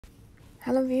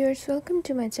Hello viewers, welcome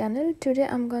to my channel. Today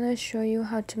I'm gonna show you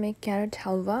how to make carrot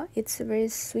halwa. It's a very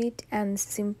sweet and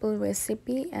simple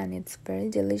recipe and it's very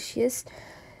delicious.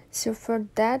 So for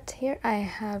that, here I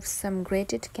have some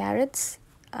grated carrots.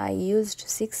 I used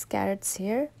 6 carrots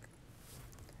here.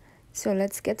 So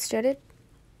let's get started.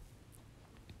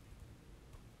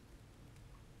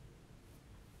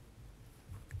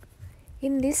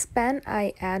 In this pan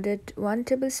I added 1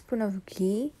 tablespoon of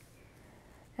ghee,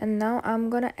 and now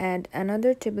I'm gonna add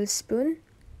another tablespoon.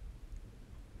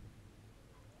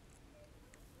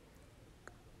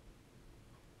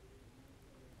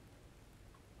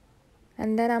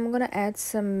 And then I'm gonna add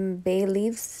some bay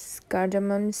leaves,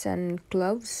 cardamoms and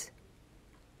cloves.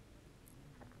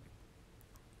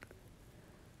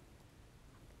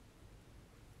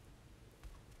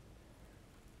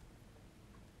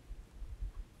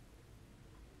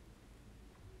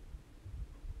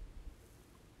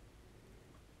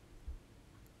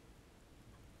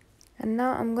 And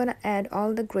now I'm gonna add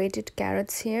all the grated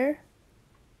carrots here.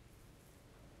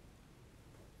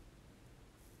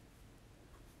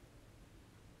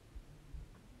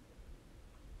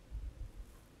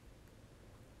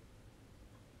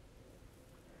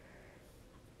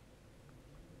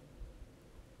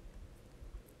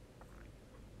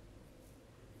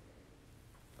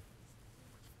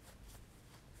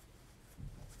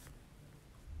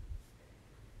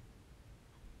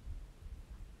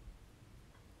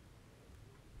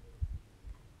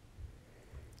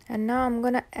 And now I'm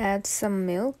gonna add some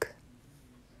milk.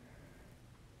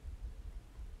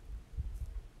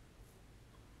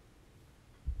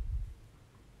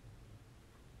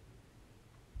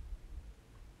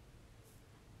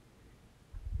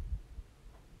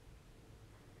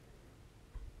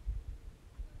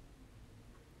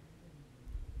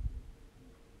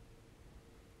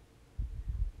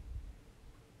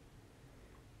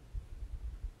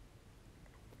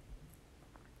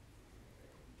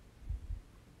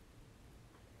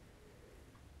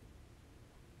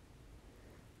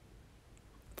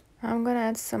 I'm gonna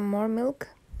add some more milk.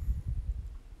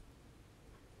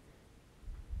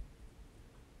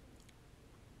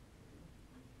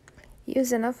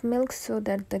 Use enough milk so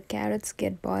that the carrots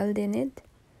get boiled in it.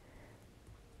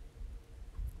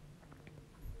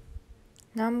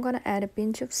 Now I'm gonna add a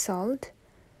pinch of salt.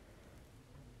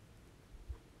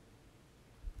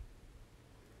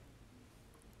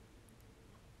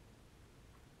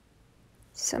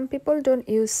 Some people don't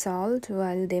use salt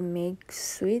while they make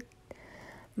sweet,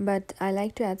 but I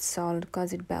like to add salt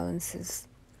because it balances.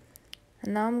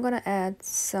 And now I'm gonna add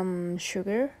some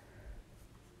sugar.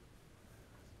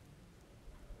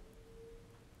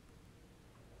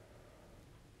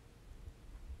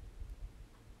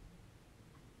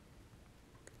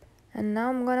 And now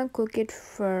I'm gonna cook it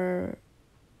for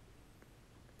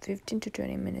 15 to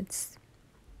 20 minutes.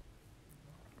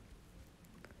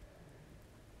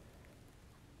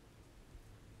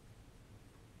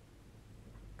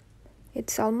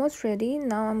 It's almost ready.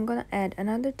 Now I'm gonna add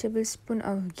another tablespoon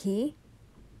of ghee.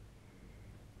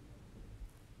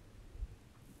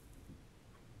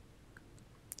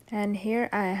 And here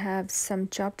I have some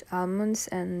chopped almonds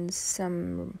and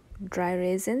some dry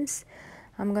raisins.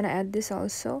 I'm gonna add this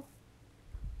also.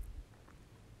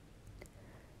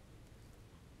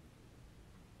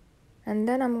 And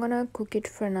then I'm gonna cook it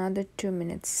for another 2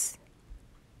 minutes.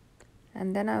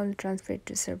 And then I will transfer it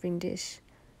to serving dish.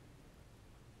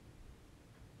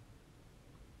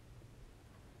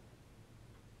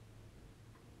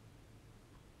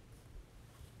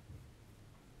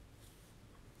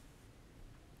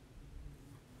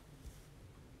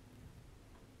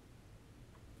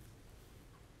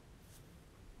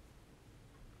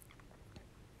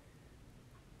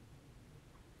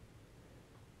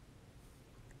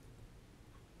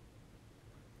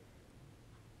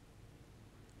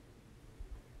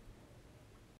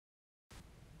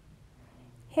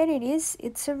 Here it is.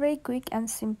 It's a very quick and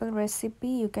simple recipe.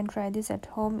 You can try this at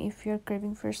home if you're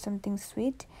craving for something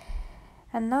sweet.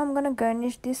 And now I'm gonna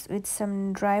garnish this with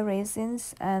some dry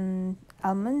raisins and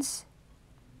almonds.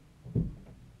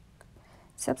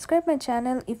 Subscribe my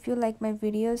channel if you like my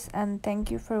videos, and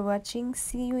thank you for watching.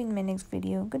 See you in my next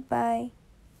video. Goodbye.